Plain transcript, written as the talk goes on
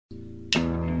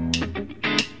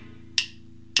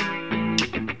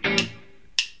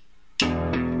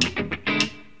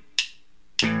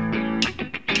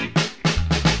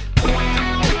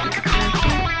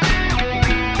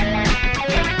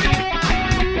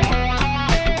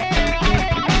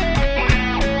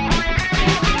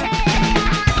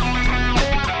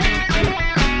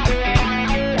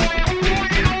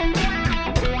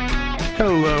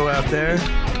there.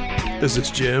 This is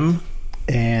Jim.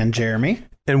 And Jeremy.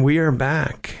 And we are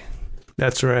back.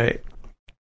 That's right.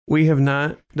 We have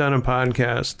not done a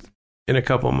podcast in a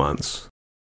couple months.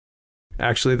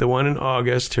 Actually, the one in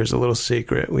August, here's a little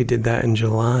secret. We did that in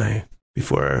July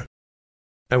before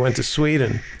I went to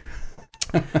Sweden.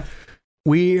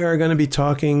 We are going to be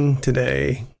talking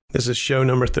today, this is show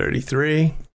number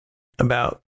 33,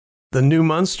 about the new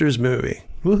Munsters movie.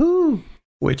 Woohoo!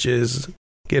 Which is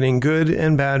getting good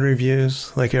and bad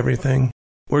reviews, like everything.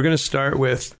 We're going to start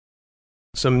with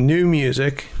some new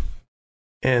music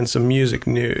and some music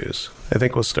news. I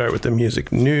think we'll start with the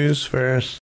music news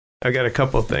first. I got a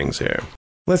couple of things here.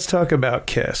 Let's talk about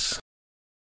Kiss.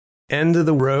 End of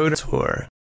the Road tour.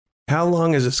 How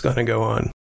long is this going to go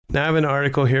on? Now I have an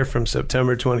article here from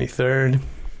September 23rd.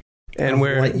 And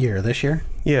what year? This year?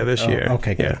 Yeah, this year.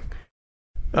 Okay, good. Yeah.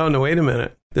 Oh, no, wait a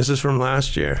minute. This is from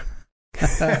last year.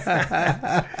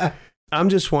 I'm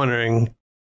just wondering,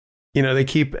 they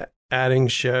keep adding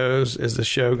shows. Is the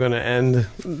show going to end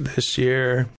this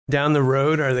year? Down the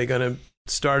road, are they going to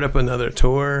start up another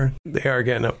tour? They are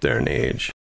getting up there in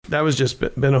age. That was just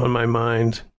been on my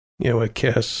mind, with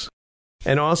Kiss.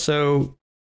 And also,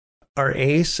 are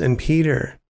Ace and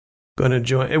Peter going to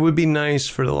join? It would be nice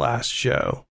for the last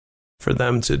show for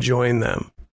them to join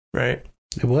them, right?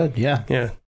 It would, yeah. Yeah.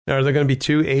 Are there going to be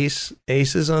two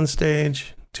aces on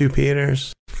stage? Two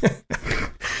Peters?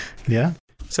 Yeah.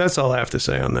 So that's all I have to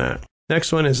say on that.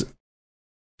 Next one is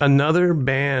another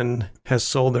band has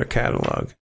sold their catalog.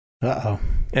 Uh-oh.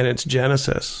 And it's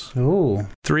Genesis. Ooh.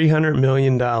 $300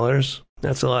 million.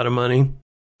 That's a lot of money.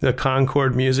 The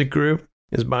Concord Music Group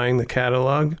is buying the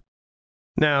catalog.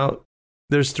 Now,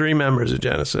 there's three members of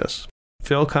Genesis.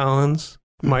 Phil Collins,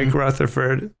 Mike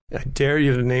Rutherford. I dare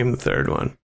you to name the third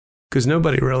one. Because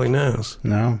nobody really knows.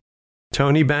 No.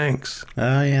 Tony Banks.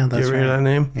 Oh, yeah, that's right. You ever hear that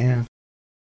name? Yeah.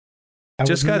 I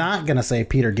was not going to say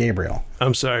Peter Gabriel.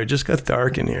 I'm sorry, it just got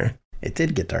dark in here. It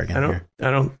did get dark in here. I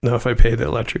don't know if I paid the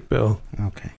electric bill.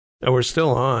 Okay. Oh, we're still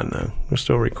on, though. We're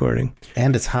still recording.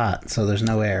 And it's hot, so there's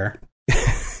no air.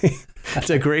 It's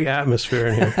a great atmosphere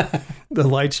in here. The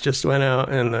lights just went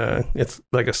out, and it's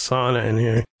like a sauna in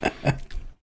here.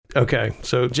 Okay,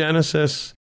 so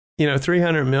Genesis,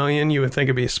 $300 million, you would think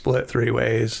it'd be split three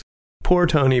ways. Poor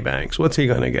Tony Banks. What's he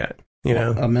going to get?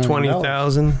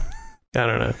 $20,000? I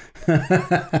don't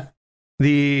know.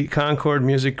 The Concord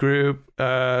Music Group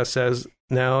says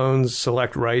now owns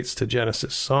select rights to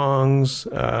Genesis songs,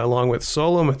 along with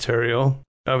solo material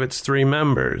of its three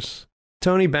members.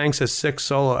 Tony Banks has 6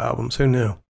 solo albums. Who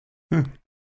knew?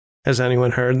 Has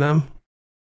anyone heard them?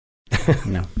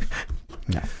 No.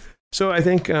 So I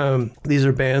think these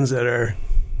are bands that are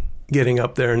getting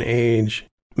up there in age.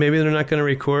 Maybe they're not going to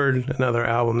record another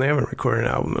album. They haven't recorded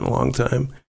an album in a long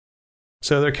time.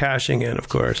 So they're cashing in, of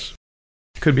course.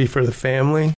 Could be for the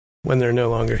family when they're no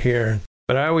longer here.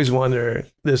 But I always wonder,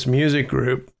 this music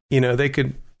group, they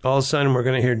could, all of a sudden we're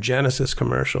going to hear Genesis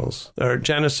commercials, or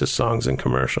Genesis songs and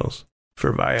commercials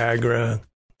for Viagra,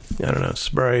 I don't know,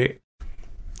 Sprite.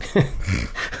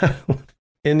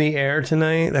 In the Air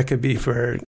Tonight, that could be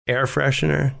for air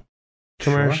freshener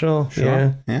commercial.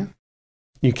 Sure. Yeah.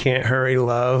 You Can't Hurry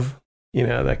Love,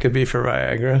 that could be for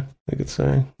Viagra, I could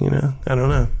say, I don't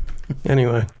know.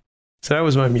 Anyway, so that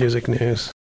was my music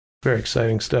news. Very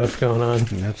exciting stuff going on.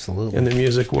 Absolutely. In the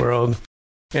music world.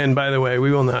 And by the way, we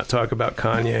will not talk about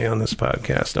Kanye on this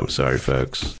podcast. I'm sorry,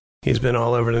 folks. He's been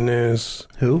all over the news.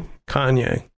 Who?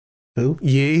 Kanye. Who?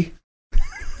 Ye.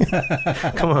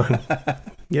 Come on.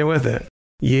 Get with it.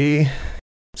 Ye.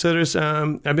 So there's,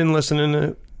 I've been listening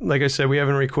to, like I said, we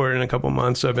haven't recorded in a couple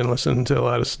months, so I've been listening to a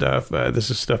lot of stuff. This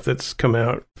is stuff that's come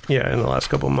out, in the last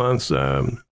couple months.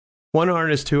 One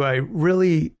artist who I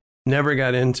really never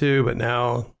got into, but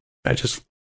now I just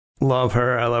love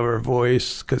her. I love her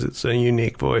voice because it's a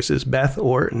unique voice, is Beth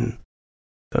Orton.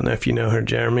 Don't know if you know her,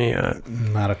 Jeremy.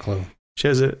 Not a clue. She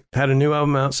had a new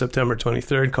album out September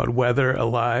 23rd called Weather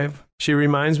Alive. She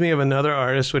reminds me of another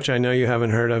artist, which I know you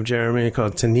haven't heard of, Jeremy,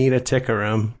 called Tanita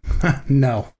Tikaram.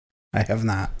 No, I have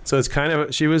not. So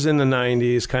it's she was in the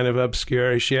 90s, kind of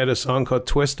obscure. She had a song called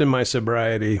Twist in My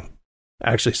Sobriety.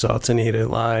 I actually saw Tanita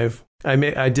live.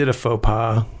 I did a faux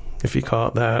pas, if you call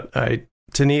it that.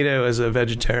 Tanita was a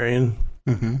vegetarian,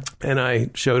 and I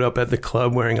showed up at the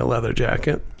club wearing a leather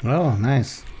jacket. Oh,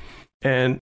 nice.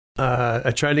 And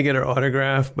I tried to get her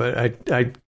autograph, but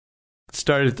I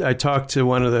talked to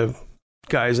one of the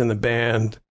guys in the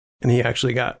band, and he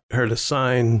actually got her to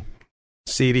sign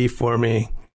CD for me.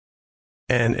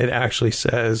 And it actually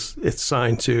says it's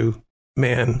signed to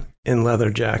Man in Leather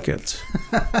Jackets.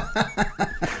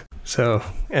 So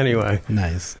anyway.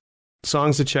 Nice.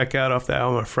 songs to check out off the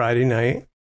album are Friday Night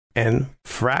and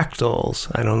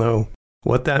Fractals. I don't know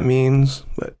what that means,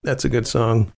 but that's a good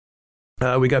song.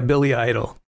 We got Billy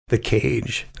Idol, The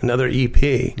Cage, another EP.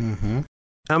 Mm-hmm.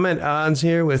 I'm at odds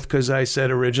here with, because I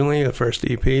said originally the first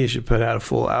EP you should put out a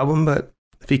full album, but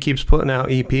if he keeps putting out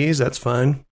EPs, that's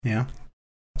fine. Yeah.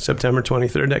 September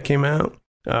 23rd that came out.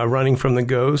 Running from the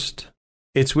Ghost.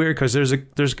 It's weird because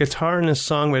there's guitar in this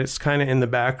song, but it's kind of in the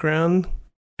background,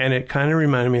 and it kind of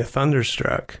reminded me of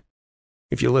Thunderstruck,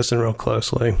 if you listen real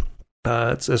closely.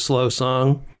 It's a slow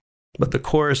song, but the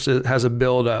chorus has a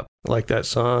build-up like that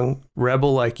song.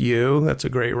 Rebel Like You, that's a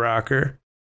great rocker.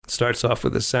 It starts off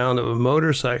with the sound of a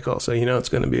motorcycle, so you know it's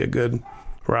going to be a good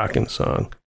rocking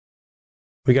song.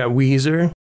 We got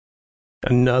Weezer,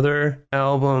 another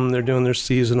album. They're doing their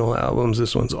seasonal albums.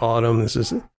 This one's autumn. This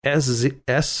is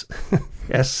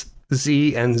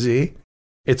SZNZ.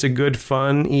 It's a good,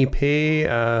 fun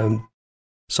EP.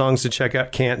 Songs to check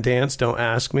out: Can't Dance, Don't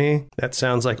Ask Me. That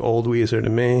sounds like old Weezer to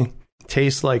me.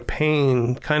 Tastes Like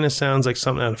Pain kind of sounds like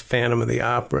something out of Phantom of the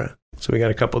Opera. So we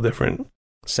got a couple different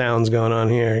sounds going on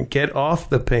here. Get Off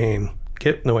the Pain.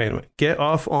 Get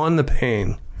Off on the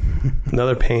Pain.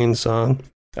 Another Pain song.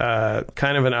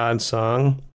 Kind of an odd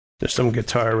song. There's some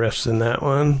guitar riffs in that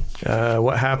one.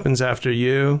 What Happens After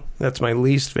You. That's my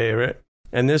least favorite.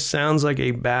 And this sounds like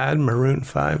a bad Maroon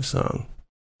 5 song.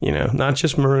 You know, not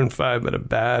just Maroon 5, but a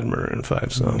bad Maroon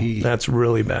 5 song. Indeed. That's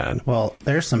really bad. Well,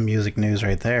 there's some music news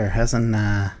right there. Hasn't,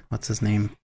 what's his name,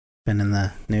 been in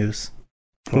the news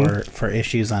for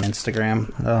issues on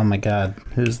Instagram? Oh, my God.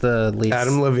 Who's the lead?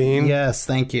 Adam Levine? Yes,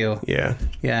 thank you. Yeah.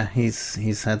 Yeah,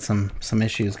 he's had some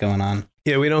issues going on.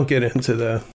 Yeah, we don't get into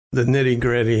the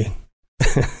nitty-gritty.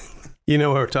 You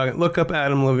know what we're talking. Look up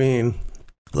Adam Levine.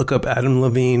 Look up Adam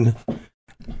Levine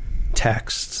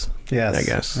texts. Yes. I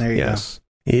guess. There you go.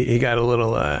 He got a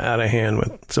little out of hand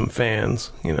with some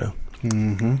fans, you know.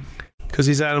 Mm-hmm. Because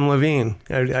he's Adam Levine.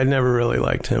 I never really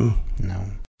liked him. No.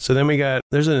 So then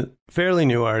there's a fairly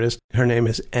new artist. Her name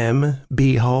is M.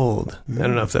 Behold. I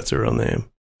don't know if that's her real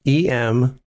name.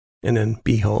 E-M and then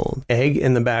Behold. Egg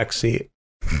in the Backseat.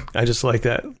 I just like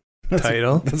that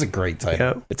title. That's a great title.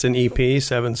 Yep. It's an EP,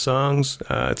 7 songs.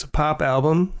 It's a pop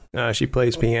album. She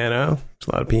plays piano. It's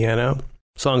a lot of piano.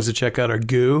 Songs to check out are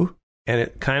Goo. And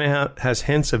it kind of has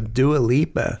hints of Dua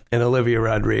Lipa and Olivia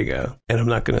Rodrigo. And I'm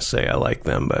not going to say I like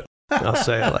them, but I'll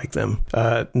say I like them.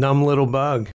 Numb Little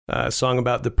Bug, a song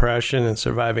about depression and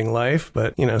surviving life,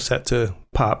 but, you know, set to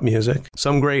pop music.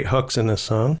 Some great hooks in this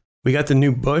song. We got the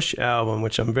new Bush album,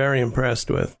 which I'm very impressed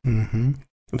with. Mm-hmm.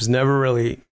 It was never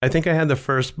really... I think I had the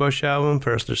first Bush album,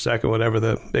 first or second, whatever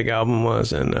the big album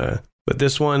was. And but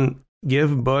this one...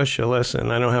 Give Bush a listen.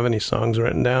 I don't have any songs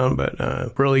written down, but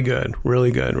really good.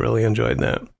 Really good. Really enjoyed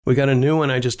that. We got a new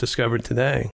one I just discovered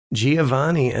today.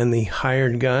 Giovanni and the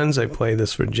Hired Guns. I played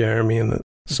this for Jeremy, and the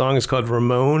song is called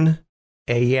Ramon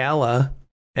Ayala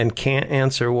and Can't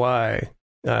Answer Why.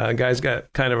 Guy's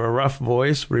got kind of a rough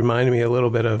voice. Reminded me a little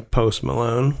bit of Post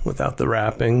Malone without the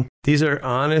rapping. These are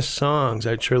honest songs.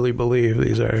 I truly believe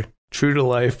these are true to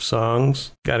life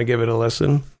songs. Got to give it a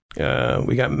listen.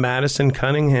 We got Madison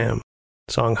Cunningham.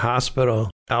 Song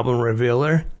Hospital, album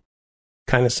Revealer.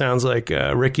 Kind of sounds like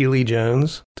Ricky Lee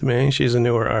Jones to me. She's a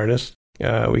newer artist.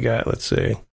 We got, let's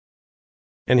see.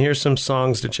 And here's some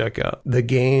songs to check out. The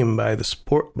Game by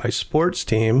Sports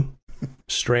Team.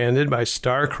 Stranded by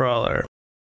Starcrawler.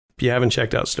 If you haven't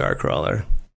checked out Starcrawler,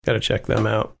 got to check them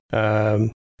out.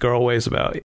 Girl weighs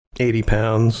about 80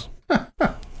 pounds,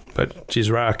 but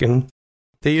she's rocking.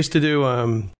 They used to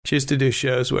do, she used to do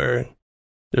shows where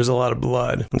there's a lot of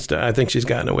blood. I think she's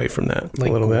gotten away from that like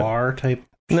a little bit. Noir type?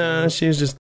 No, she was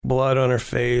just blood on her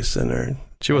face, and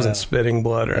she wasn't spitting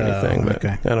blood or anything, but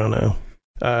okay. I don't know.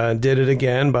 Did It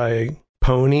Again by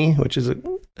Pony, which is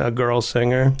a girl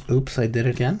singer. Oops, I Did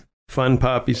It Again. Fun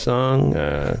poppy song.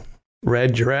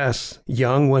 Red Dress,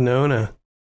 Young Winona.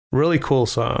 Really cool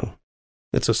song.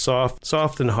 It's a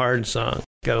soft and hard song.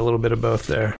 Got a little bit of both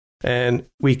there. And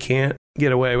we can't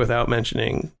get away without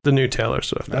mentioning the new Taylor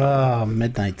Swift album.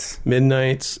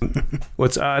 Midnights.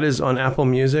 What's odd is on Apple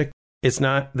Music, it's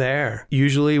not there.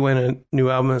 Usually when a new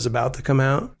album is about to come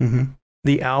out,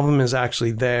 the album is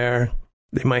actually there.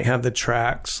 They might have the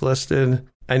tracks listed.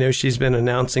 I know she's been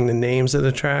announcing the names of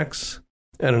the tracks.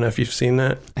 I don't know if you've seen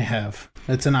that. I have.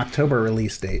 It's an October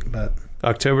release date, but...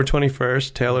 October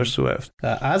 21st, Taylor Swift.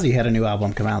 Ozzy had a new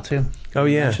album come out, too. Oh,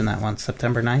 yeah. I mentioned that one.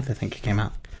 September 9th, I think it came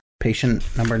out. Patient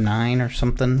number 9 or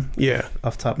something. Yeah.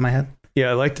 Off the top of my head.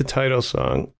 Yeah, I like the title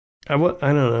song. I don't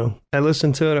know. I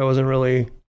listened to it. I wasn't really...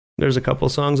 There's a couple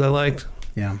songs I liked.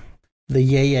 Yeah. The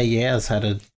Yeah Yeah Yeahs had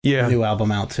a Yeah. new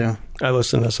album out too? I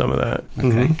listened to some of that.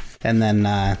 Okay. And then,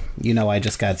 I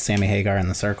just got Sammy Hagar and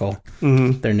the Circle,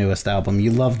 their newest album.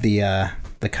 You love the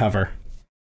cover.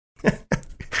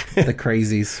 The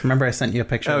Crazies. Remember I sent you a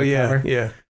picture of the cover?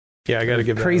 Yeah. Yeah, I got to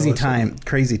give that Crazy a listen.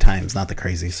 Crazy Times, not the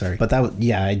Crazy, sorry. But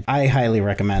I highly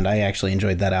recommend. I actually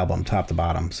enjoyed that album top to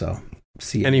bottom, so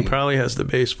see. And he probably has the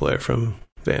bass player from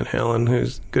Van Halen,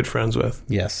 who's good friends with.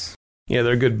 Yes. Yeah,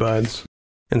 they're good buds.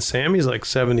 And Sammy's like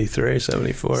 73,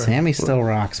 74. Sammy still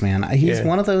rocks, man. He's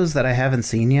one of those that I haven't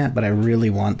seen yet, but I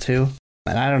really want to.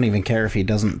 And I don't even care if he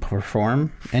doesn't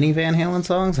perform any Van Halen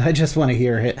songs. I just want to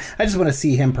hear it. I just want to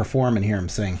see him perform and hear him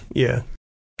sing. Yeah.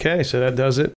 Okay, so that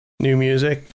does it. New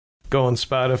music. Go on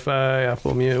Spotify,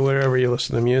 Apple Music, wherever you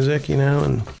listen to music,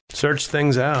 and search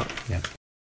things out. Yeah.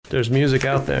 There's music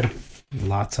out there.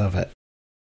 Lots of it.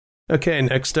 Okay,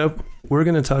 next up, we're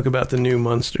going to talk about the new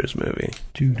Munsters movie.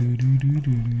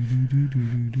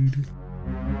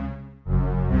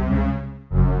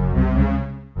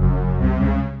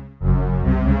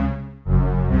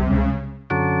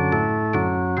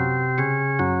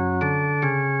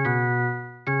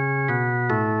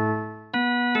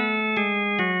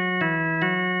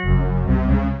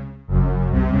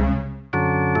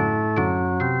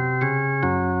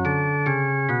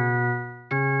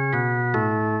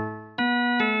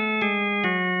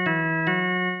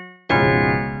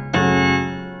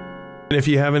 And if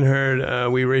you haven't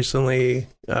heard, we recently,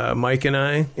 Mike and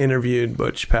I interviewed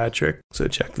Butch Patrick, so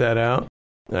check that out.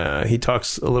 He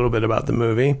talks a little bit about the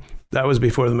movie. That was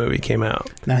before the movie came out.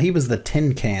 Now, he was the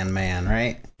Tin Can Man,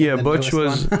 right? Yeah, Butch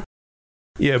was...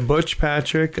 Yeah, Butch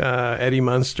Patrick, Eddie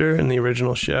Munster in the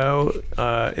original show,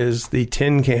 is the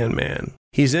Tin Can Man.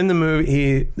 He's in the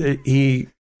movie.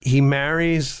 He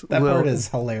marries that part is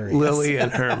hilarious. Lily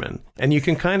and Herman, and you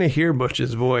can kind of hear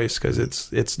Butch's voice because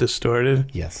it's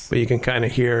distorted. Yes, but you can kind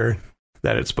of hear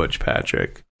that it's Butch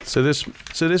Patrick. So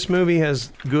this movie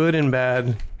has good and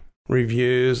bad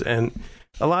reviews, and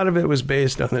a lot of it was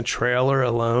based on the trailer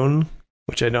alone,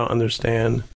 which I don't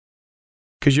understand.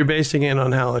 Because you're basing it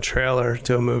on how a trailer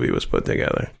to a movie was put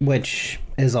together. Which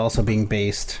is also being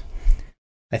based...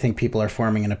 I think people are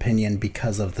forming an opinion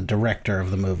because of the director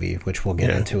of the movie, which we'll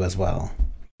get into as well.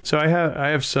 So I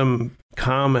have some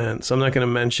comments. I'm not going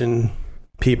to mention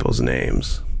people's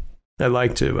names. I'd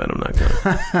like to, but I'm not going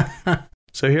to.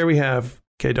 So here we have...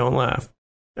 Okay, don't laugh.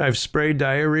 I've sprayed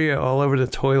diarrhea all over the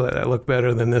toilet that look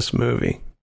better than this movie.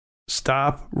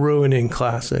 Stop ruining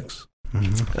classics.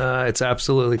 Mm-hmm. It's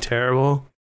absolutely terrible.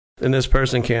 And this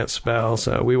person can't spell,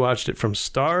 so we watched it from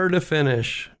start to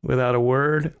finish without a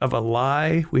word of a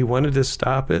lie. We wanted to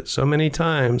stop it so many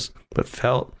times, but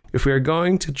felt if we were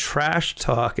going to trash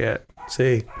talk it,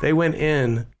 see, they went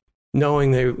in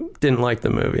knowing they didn't like the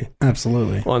movie.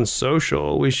 Absolutely. On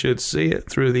social, we should see it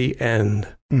through the end.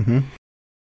 Mm-hmm.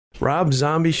 Rob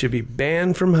Zombie should be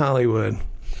banned from Hollywood.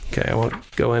 Okay, I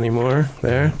won't go anymore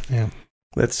there. Yeah.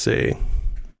 Let's see.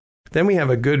 Then we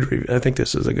have a good review. I think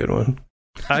this is a good one.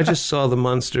 I just saw The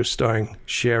Munsters starring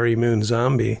Sherry Moon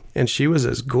Zombie, and she was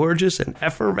as gorgeous and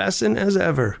effervescent as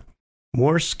ever.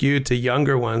 More skewed to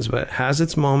younger ones, but has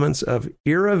its moments of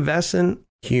iridescent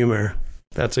humor.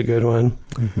 That's a good one.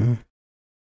 Mm-hmm.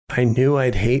 I knew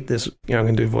I'd hate this. I'm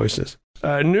going to do voices.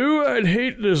 I knew I'd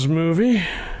hate this movie.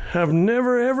 I've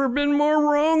never, ever been more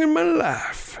wrong in my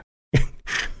life.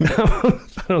 I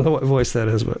don't know what voice that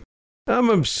is, but I'm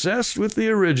obsessed with the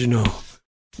original.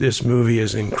 This movie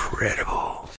is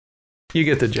incredible. You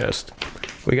get the gist.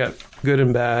 We got good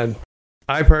and bad.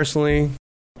 I personally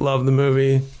love the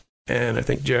movie, and I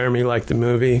think Jeremy liked the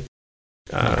movie.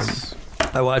 Yes.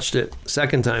 I watched it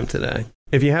second time today.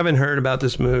 If you haven't heard about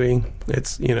this movie,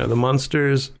 it's, The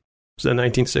Munsters. It's a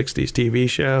 1960s TV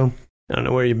show. I don't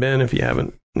know where you've been if you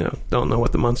haven't, don't know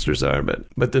what the Munsters are,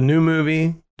 but the new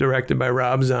movie, directed by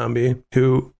Rob Zombie,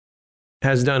 who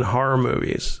has done horror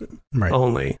movies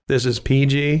only. This is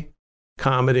PG,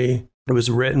 comedy. It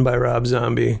was written by Rob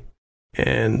Zombie.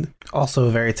 And also a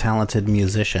very talented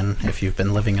musician, if you've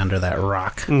been living under that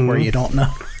rock where you don't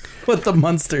know what the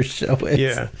Munsters show is.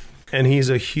 Yeah. And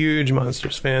he's a huge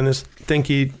Munsters fan. I think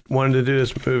he wanted to do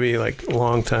this movie like a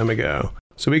long time ago.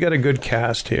 So we got a good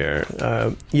cast here.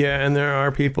 And there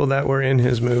are people that were in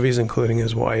his movies, including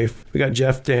his wife. We got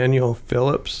Jeff Daniel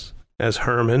Phillips as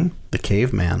Herman. The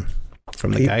caveman.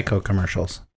 From the Geico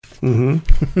commercials.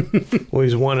 Mm-hmm. Well,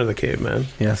 he's one of the cavemen.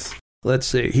 Yes. Let's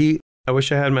see. I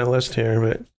wish I had my list here,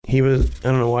 but he was... I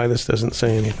don't know why this doesn't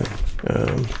say anything. I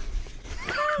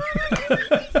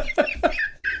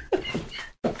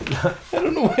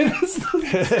don't know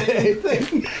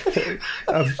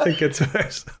I think it's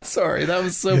worse. Sorry, that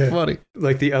was so funny.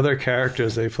 Like the other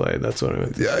characters they play. That's what I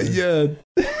meant to say. Yeah.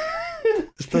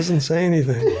 This doesn't say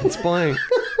anything. It's blank.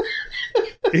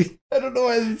 I don't know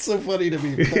why it's so funny to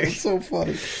me. But it's so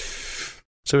funny.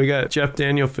 So we got Jeff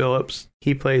Daniel Phillips.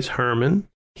 He plays Herman.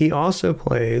 He also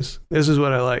plays, this is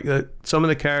what I like, that some of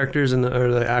the characters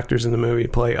or the actors in the movie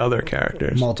play other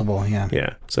characters. Multiple, yeah.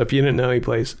 Yeah. So if you didn't know, he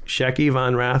plays Shecky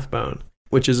von Rathbone,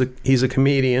 which is he's a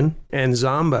comedian, and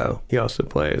Zombo he also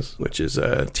plays, which is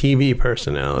a TV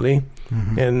personality.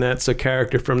 Mm-hmm. And that's a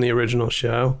character from the original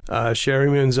show. Sherry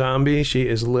Moon Zombie, she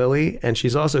is Lily, and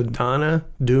she's also Donna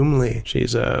Doomley.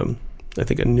 She's I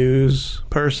think a news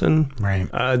person. Right.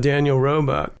 Daniel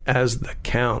Roebuck as the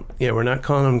Count. Yeah, we're not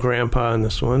calling him Grandpa in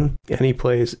this one. And he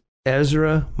plays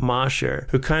Ezra Mosher,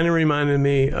 who kind of reminded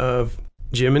me of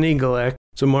Jiminy Glick.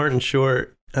 So Martin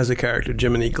Short has a character,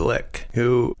 Jiminy Glick,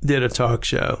 who did a talk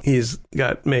show. He's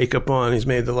got makeup on. He's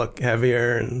made to look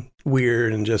heavier and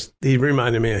weird, and just, he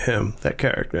reminded me of him, that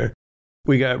character.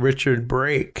 We got Richard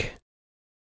Brake,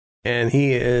 and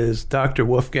he is Dr.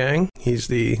 Wolfgang. He's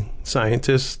the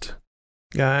scientist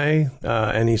guy,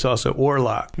 and he's also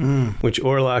Orlok, which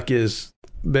Orlok is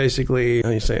basically, how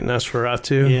do you say it,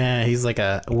 Nosferatu? Yeah, he's like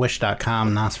a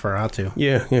Wish.com Nosferatu.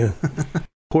 Yeah.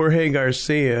 Jorge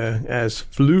Garcia as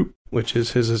Floop, which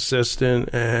is his assistant,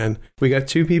 and we got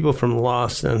two people from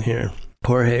Lost on here.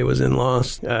 Jorge was in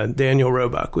Lost. Daniel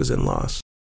Roebuck was in Lost.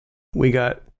 We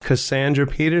got Cassandra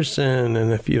Peterson,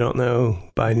 and if you don't know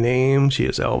by name, she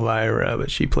is Elvira,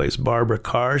 but she plays Barbara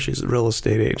Carr. She's a real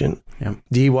estate agent. Yep.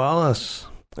 Dee Wallace.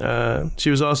 She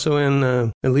was also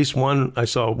in at least one, I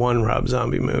saw one Rob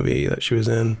Zombie movie that she was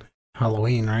in.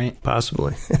 Halloween, right?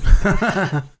 Possibly.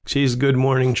 She's Good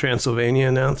Morning Transylvania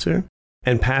announcer.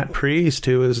 And Pat Priest,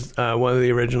 who is one of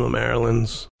the original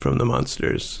Marilyns from the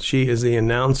Munsters. She is the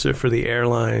announcer for the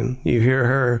airline. You hear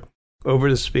her over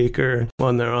the speaker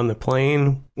when they're on the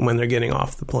plane, when they're getting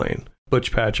off the plane.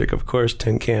 Butch Patrick, of course,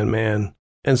 Tin Can Man,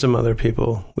 and some other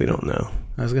people we don't know.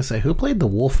 I was going to say, who played the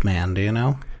Wolfman, do you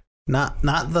know? Not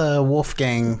the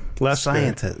Wolfgang Lester.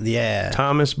 Scientist. Yeah.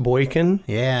 Thomas Boykin.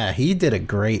 Yeah, he did a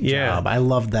great job. I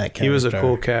loved that character. He was a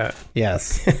cool cat.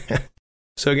 Yes.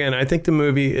 So again, I think the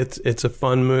movie, it's a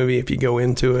fun movie if you go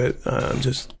into it,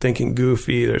 just thinking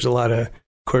goofy. There's a lot of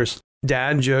course,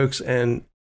 dad jokes, and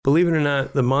believe it or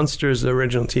not, the Munsters, the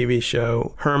original TV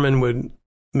show, Herman would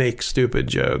make stupid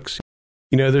jokes.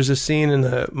 You know, there's a scene in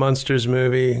the Munsters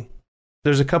movie.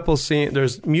 There's a couple scenes,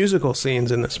 there's musical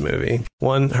scenes in this movie.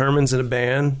 One, Herman's in a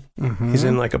band. Mm-hmm. He's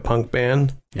in like a punk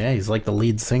band. Yeah, he's like the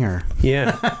lead singer.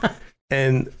 Yeah.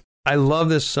 And I love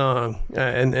this song.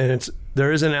 And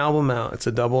there is an album out. It's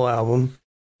a double album.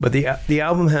 But the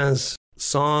album has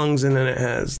songs, and then it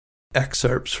has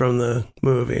excerpts from the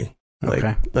movie,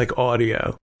 like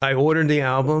audio. I ordered the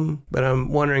album, but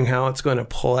I'm wondering how it's going to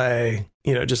play,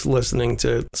 you know, just listening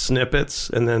to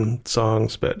snippets and then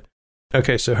songs. But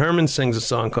okay, so Herman sings a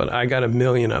song called I Got a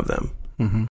Million of Them,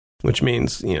 mm-hmm. which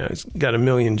means, you know, he's got a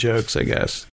million jokes, I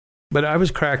guess. But I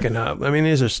was cracking up. I mean,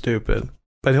 these are stupid.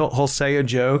 But he'll say a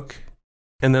joke,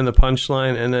 and then the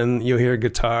punchline, and then you'll hear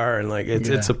guitar, and like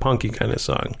it's a punky kind of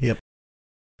song. Yep.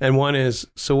 And one is,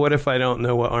 so what if I don't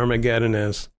know what Armageddon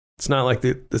is? It's not like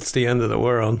it's the end of the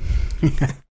world.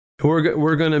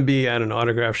 We're going to be at an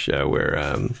autograph show where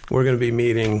we're going to be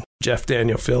meeting Jeff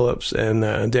Daniel Phillips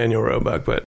and Daniel Roebuck.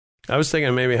 But I was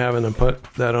thinking maybe having them put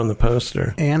that on the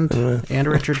poster. And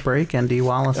Richard Brake and Dee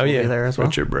Wallace will be there as well.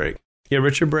 Richard Brake. Yeah,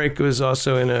 Richard Brake was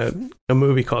also in a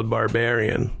movie called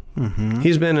Barbarian. Mm-hmm.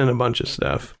 He's been in a bunch of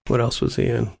stuff. What else was he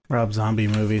in? Rob Zombie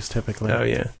movies, typically. Oh,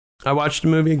 yeah. I watched the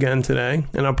movie again today,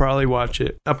 and I'll probably watch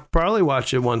it. I'll probably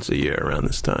watch it once a year around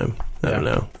this time. I don't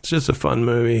know. It's just a fun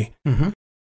movie. Mm-hmm.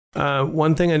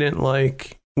 One thing I didn't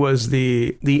like was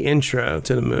the intro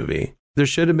to the movie. There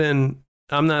should have been.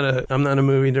 I'm not a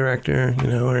movie director, you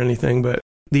know, or anything, but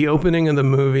the opening of the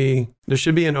movie, there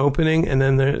should be an opening, and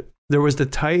then there was the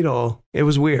title. It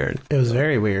was weird. It was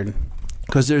very weird.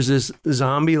 Because there's this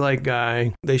zombie-like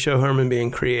guy. They show Herman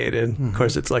being created. Mm-hmm. Of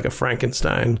course, it's like a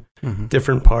Frankenstein,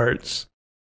 different parts.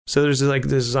 So there's like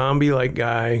this zombie-like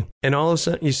guy, and all of a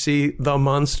sudden you see the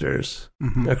Munsters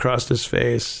across his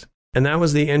face. And that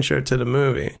was the intro to the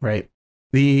movie. Right.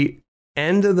 The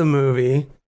end of the movie,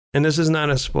 and this is not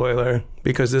a spoiler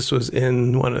because this was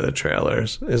in one of the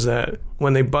trailers, is that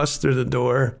when they bust through the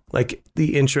door, like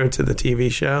the intro to the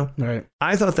TV show, right?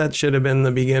 I thought that should have been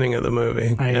the beginning of the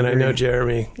movie. And I know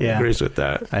Jeremy agrees with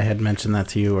that. I had mentioned that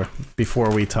to you before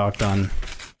we talked on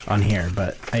here,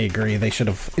 but I agree. They should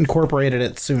have incorporated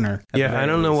it sooner. Yeah, I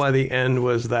don't know why the end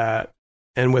was that,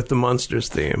 and with the Munsters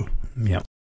theme. Yep.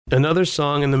 Another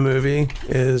song in the movie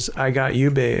is I Got You,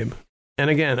 Babe. And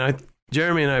again,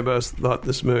 Jeremy and I both thought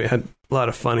this movie had a lot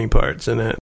of funny parts in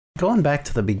it. Going back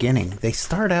to the beginning, they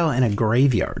start out in a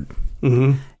graveyard.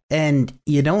 Mm-hmm. And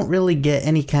you don't really get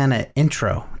any kind of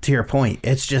intro, to your point.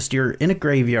 It's just you're in a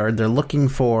graveyard. They're looking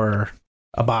for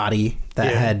a body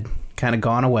that had kind of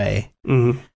gone away.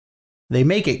 Mm-hmm. They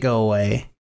make it go away.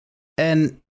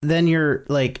 And then you're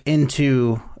like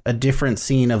into a different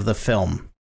scene of the film.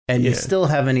 And you still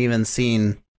haven't even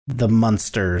seen the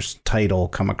Munsters title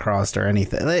come across or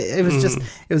anything. It was just,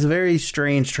 it was a very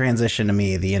strange transition to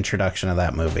me, the introduction of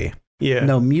that movie. Yeah.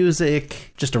 No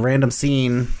music, just a random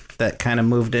scene that kind of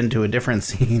moved into a different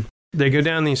scene. They go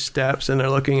down these steps and they're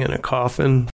looking in a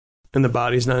coffin and the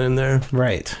body's not in there.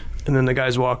 Right. And then the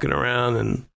guy's walking around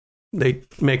and they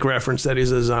make reference that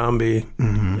he's a zombie.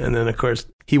 Mm-hmm. And then, of course,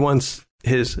 he wants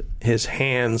his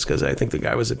hands because I think the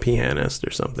guy was a pianist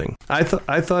or something. I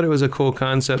thought it was a cool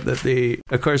concept that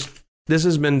of course, this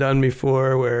has been done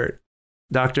before where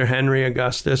Dr. Henry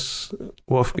Augustus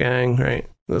Wolfgang, right?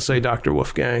 Let's say Dr.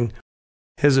 Wolfgang,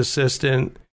 his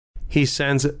assistant, he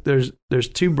sends it. There's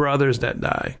two brothers that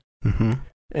die. Mm-hmm.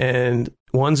 And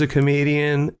one's a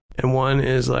comedian and one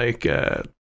is like, I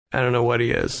don't know what he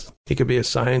is. He could be a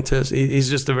scientist. He's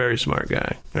just a very smart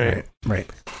guy, right? Right.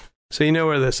 So you know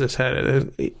where this is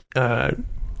headed. Floop,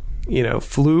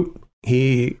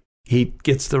 he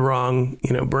gets the wrong,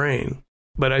 brain.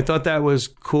 But I thought that was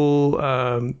cool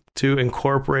to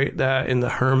incorporate that in the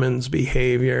Herman's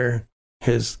behavior,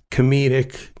 his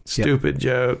comedic, stupid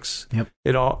jokes. Yep.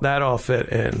 That all fit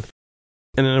in.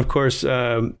 And then, of course,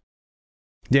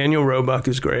 Daniel Roebuck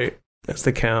is great. That's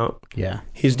the Count. Yeah.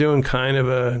 He's doing kind of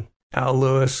a Al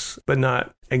Lewis, but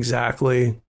not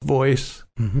exactly voice.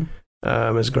 Mm-hmm.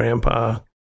 His grandpa.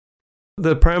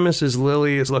 The premise is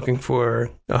Lily is looking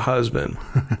for a husband,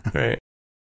 right?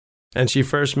 And she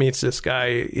first meets this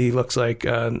guy. He looks like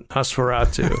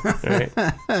Nosferatu,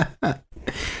 right?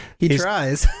 He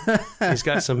tries. He's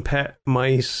got some pet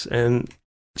mice, and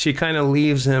she kind of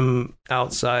leaves him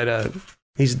outside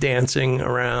he's dancing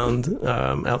around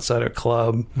outside a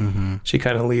club. Mm-hmm. She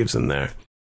kind of leaves him there.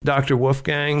 Dr.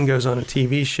 Wolfgang goes on a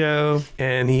TV show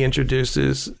and he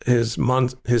introduces his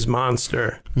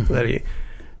monster that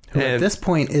who at this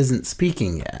point isn't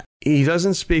speaking yet. He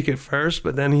doesn't speak at first,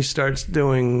 but then he starts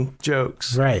doing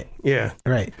jokes. Right. Yeah.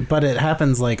 Right. But it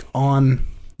happens like on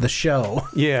the show.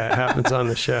 Yeah, it happens on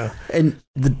the show. And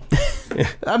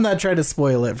I'm not trying to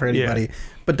spoil it for anybody,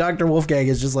 but Dr. Wolfgang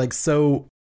is just like so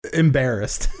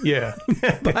embarrassed. Yeah.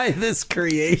 by this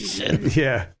creation.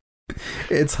 Yeah.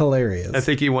 It's hilarious. I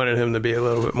think he wanted him to be a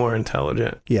little bit more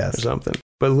intelligent. Yes. Or something.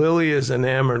 But Lily is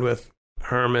enamored with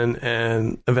Herman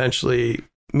and eventually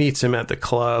meets him at the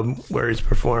club where he's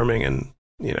performing and,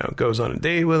 goes on a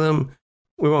date with him.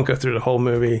 We won't go through the whole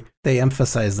movie. They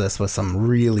emphasize this with some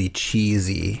really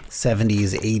cheesy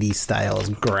 70s, 80s styles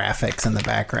graphics in the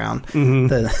background.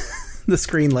 Mm-hmm. The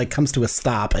screen like comes to a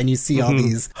stop and you see all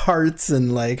these hearts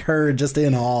and like her just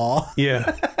in awe.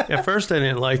 Yeah. At first I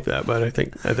didn't like that, but I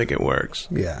think it works.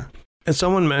 Yeah. And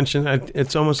someone mentioned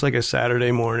it's almost like a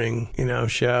Saturday morning,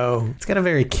 show. It's got a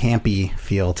very campy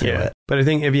feel to it. But I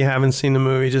think if you haven't seen the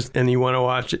movie and you want to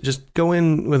watch it, just go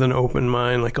in with an open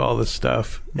mind, like all this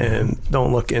stuff, and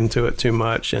don't look into it too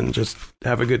much and just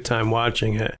have a good time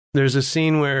watching it. There's a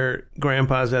scene where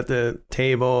Grandpa's at the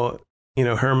table,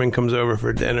 Herman comes over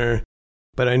for dinner,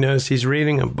 but I noticed he's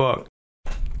reading a book,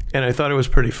 and I thought it was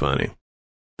pretty funny.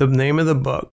 The name of the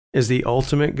book is The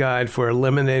Ultimate Guide for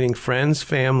Eliminating Friends,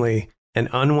 Family, and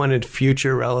Unwanted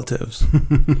Future Relatives.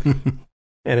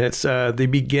 And it's The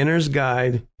Beginner's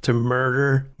Guide to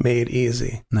Murder Made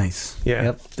Easy. Nice. Yeah.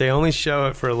 Yep. They only show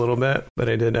it for a little bit, but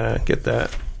I did get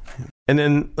that. And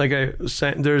then, like I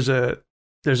said, there's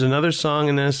another song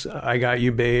in this, I Got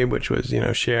You, Babe, which was,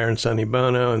 Cher and Sonny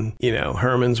Bono. And,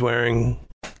 Herman's wearing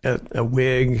a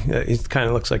wig. He kind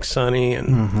of looks like Sonny.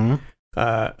 And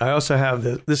I also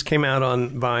have this came out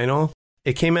on vinyl.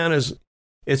 It came out as,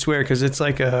 it's weird because it's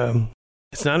like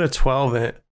it's not a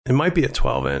 12-inch. It might be a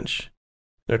 12-inch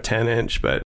or 10-inch,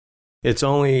 but there's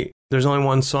only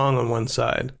one song on one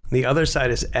side. The other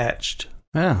side is etched.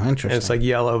 Oh, interesting. And it's like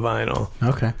yellow vinyl.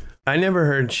 Okay. I never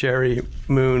heard Sherry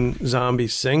Moon Zombie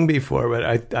sing before,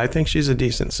 but I think she's a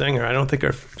decent singer. I don't think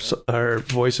her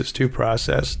voice is too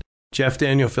processed. Jeff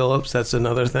Daniel Phillips, that's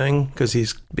another thing, because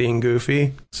he's being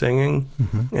goofy singing,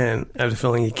 and I have a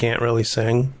feeling he can't really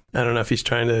sing. I don't know if he's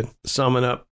trying to summon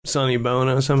up Sonny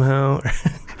Bono somehow.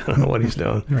 I don't know what he's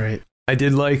doing. Right. I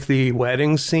did like the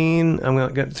wedding scene. I'm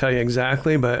not going to tell you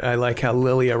exactly, but I like how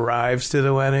Lily arrives to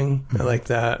the wedding. I like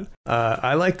that.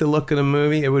 I like the look of the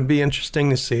movie. It would be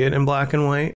interesting to see it in black and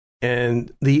white.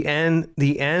 And the end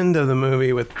of the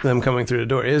movie with them coming through the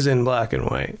door is in black and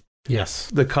white. Yes.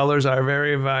 The colors are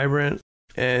very vibrant.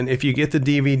 And if you get the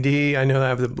DVD, I know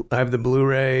I have the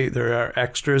Blu-ray. There are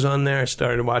extras on there. I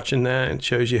started watching that. It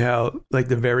shows you how, like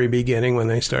the very beginning when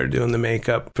they started doing the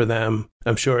makeup for them.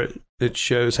 I'm sure it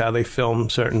shows how they film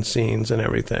certain scenes and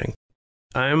everything.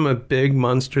 I'm a big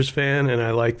Munsters fan, and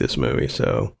I like this movie.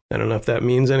 So I don't know if that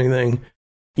means anything.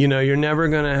 You know, you're never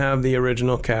going to have the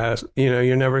original cast. You know,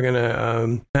 you're never going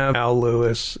to have Al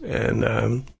Lewis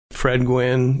and Fred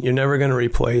Gwynne. You're never going to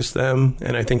replace them.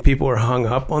 And I think people are hung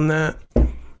up on that.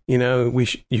 You know,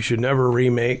 you should never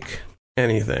remake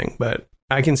anything. But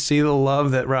I can see the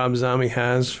love that Rob Zombie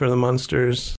has for the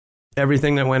Munsters.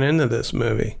 Everything that went into this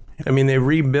movie. I mean, they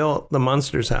rebuilt the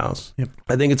Munsters house. Yep.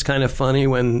 I think it's kind of funny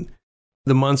when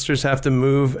the Munsters have to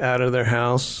move out of their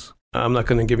house. I'm not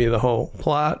going to give you the whole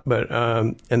plot, but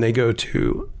and they go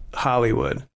to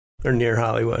Hollywood or near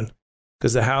Hollywood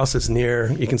because the house is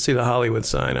near. You can see the Hollywood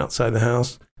sign outside the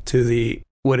house to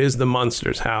what is the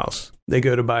Munsters house. They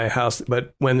go to buy a house,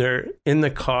 but when they're in the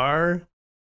car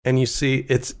and you see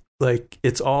it's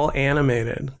all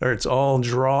animated or it's all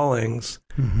drawings.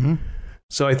 Mm-hmm.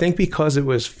 So I think because it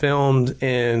was filmed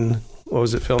in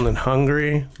filmed in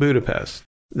Hungary, Budapest,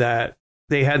 that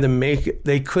they had to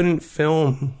they couldn't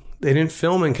film. They didn't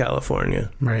film in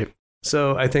California. Right.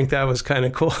 So I think that was kind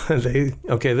of cool.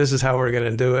 This is how we're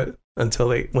going to do it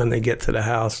when they get to the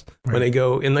house, right. When they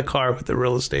go in the car with the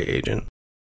real estate agent.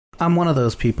 I'm one of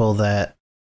those people that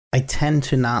I tend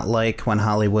to not like when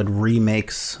Hollywood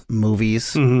remakes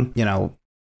movies. Mm-hmm. You know,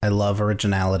 I love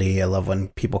originality. I love when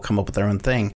people come up with their own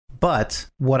thing. But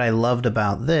what I loved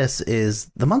about this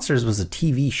is The Munsters was a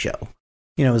TV show.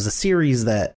 You know, it was a series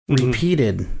that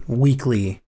repeated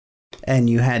weekly. And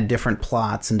you had different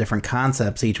plots and different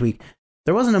concepts each week.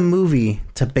 There wasn't a movie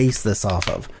to base this off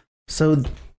of. So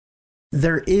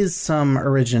there is some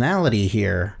originality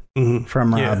here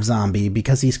from Rob Zombie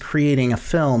because he's creating a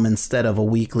film instead of a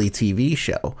weekly TV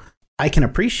show. I can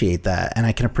appreciate that. And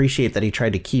I can appreciate that he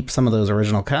tried to keep some of those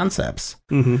original concepts.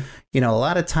 Mm-hmm. You know, a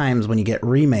lot of times when you get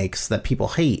remakes that people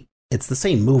hate, it's the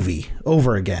same movie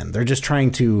over again. They're just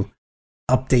trying to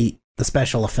update the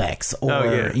special effects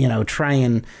or, you know, try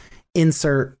and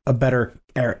insert a better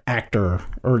actor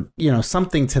or, you know,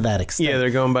 something to that extent. Yeah, they're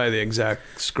going by the exact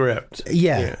script.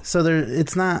 Yeah. So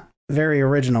it's not very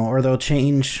original, or they'll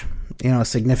change, you know, a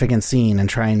significant scene and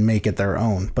try and make it their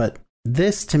own. But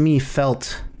this to me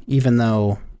felt, even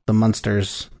though The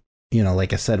Munsters, you know,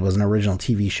 like I said, was an original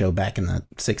TV show back in the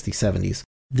 60s, 70s,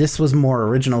 this was more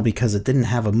original because it didn't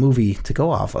have a movie to go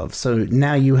off of. So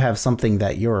now you have something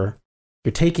that you're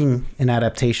taking an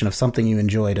adaptation of something you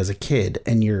enjoyed as a kid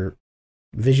and you're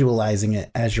visualizing it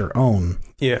as your own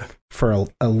for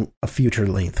a future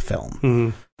length film.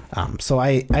 Mm-hmm. So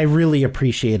I really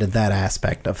appreciated that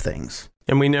aspect of things.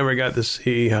 And we never got to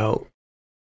see how,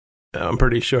 I'm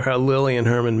pretty sure how Lily and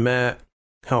Herman met,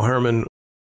 how Herman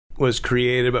was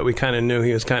created, but we kind of knew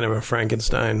he was kind of a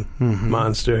Frankenstein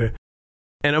monster.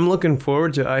 And I'm looking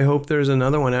forward to, I hope there's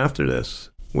another one after this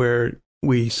where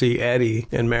we see Eddie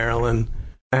and Marilyn.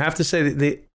 I have to say that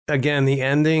the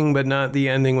ending, but not the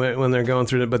ending when they're going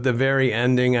through it, but the very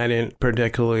ending I didn't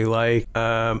particularly like.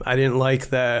 I didn't like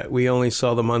that we only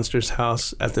saw the Munsters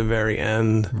house at the very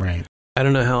end. Right. I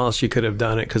don't know how else you could have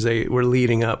done it because they were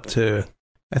leading up to...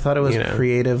 I thought it was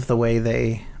creative the way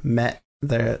they met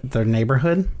their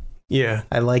neighborhood. Yeah.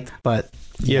 I liked, but...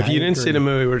 Yeah, if you didn't see the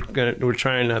movie, we're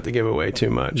trying not to give away too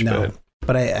much. No.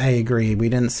 But I agree. We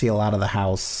didn't see a lot of the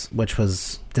house, which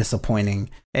was disappointing.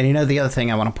 And you know, the other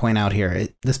thing I want to point out here,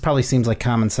 this probably seems like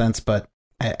common sense, but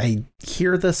I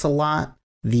hear this a lot.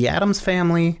 The Addams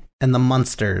Family and the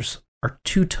Munsters are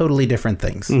two totally different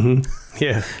things. Mm-hmm.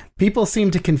 Yeah. People seem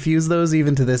to confuse those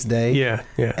even to this day. Yeah,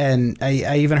 yeah. And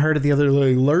I even heard it the other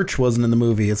day, Lurch wasn't in the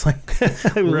movie. It's like,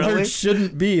 really? Lurch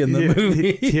shouldn't be in the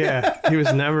movie. Yeah, he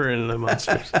was never in the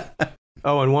Munsters.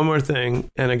 Oh, and one more thing,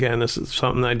 and again, this is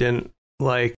something I didn't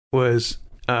like, was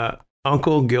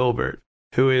Uncle Gilbert,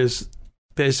 who is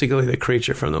basically the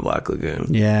creature from the Black Lagoon.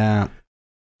 Yeah.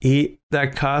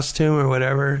 That costume or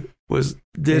whatever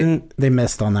they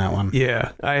missed on that one.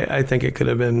 Yeah, I think it could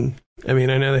have been. I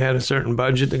mean, I know they had a certain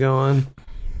budget to go on.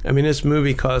 I mean, this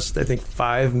movie cost, I think,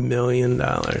 $5 million.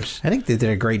 I think they did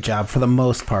a great job for the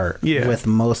most part with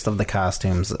most of the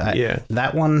costumes.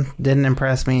 That one didn't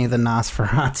impress me. The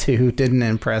Nosferatu didn't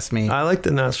impress me. I like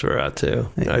the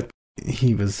Nosferatu.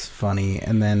 He was funny.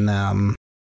 And then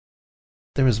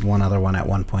there was one other one at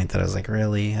one point that I was like,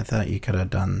 really? I thought you could have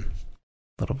done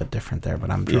a little bit different there,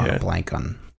 but I'm drawing a blank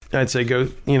on. I'd say go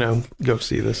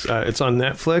see this. It's on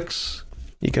Netflix.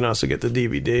 You can also get the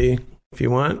DVD. if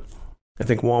you want. I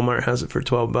think Walmart has it for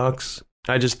 $12.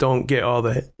 I just don't get all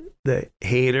the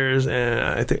haters, and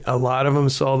I think a lot of them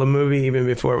saw the movie even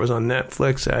before it was on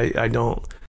Netflix.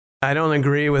 I don't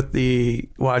agree with the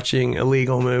watching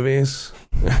illegal movies.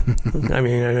 I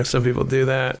mean, I know some people do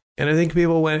that. And I think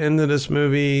people went into this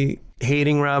movie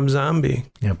hating Rob Zombie.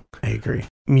 Yep, I agree.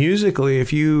 Musically,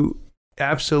 if you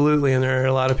absolutely, and there are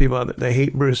a lot of people out there that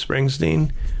hate Bruce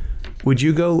Springsteen, would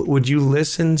you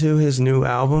listen to his new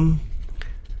album?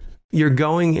 You're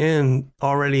going in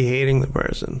already hating the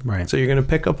person. Right. So you're going to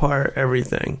pick apart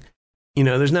everything. You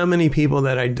know, there's not many people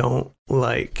that I don't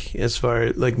like as far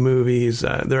as like movies.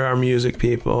 There are music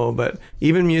people, but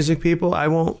even music people,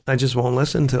 I just won't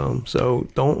listen to them. So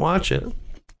don't watch it.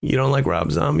 You don't like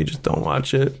Rob Zombie, just don't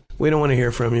watch it. We don't want to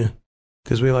hear from you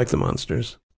because we like the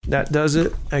Monsters. That does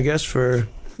it, I guess, for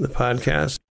the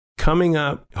podcast. Coming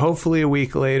up, hopefully a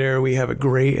week later, we have a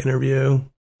great interview.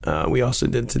 We also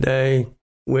did today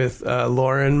with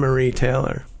Lauren Marie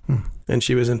Taylor. And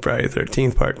she was in Friday the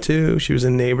 13th, Part 2. She was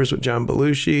in Neighbors with John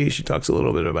Belushi. She talks a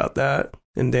little bit about that.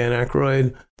 And Dan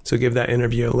Aykroyd. So give that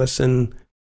interview a listen.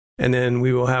 And then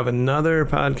we will have another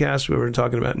podcast where we're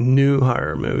talking about new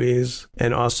horror movies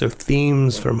and also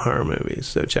themes from horror movies.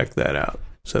 So check that out.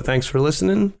 So thanks for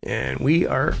listening, and we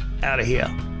are out of here.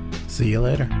 See you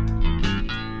later.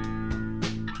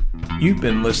 You've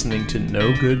been listening to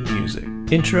No Good Music.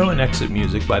 Intro and exit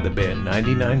music by the band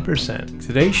 99%.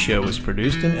 Today's show was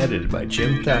produced and edited by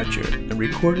Jim Thatcher and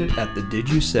recorded at the Did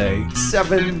You Say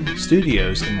 7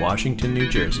 Studios in Washington, New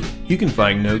Jersey. You can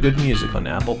find No Good Music on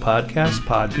Apple Podcasts,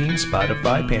 Podbean,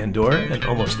 Spotify, Pandora, and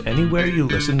almost anywhere you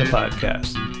listen to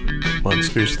podcasts.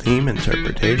 Monsters theme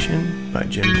interpretation by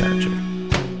Jim Thatcher.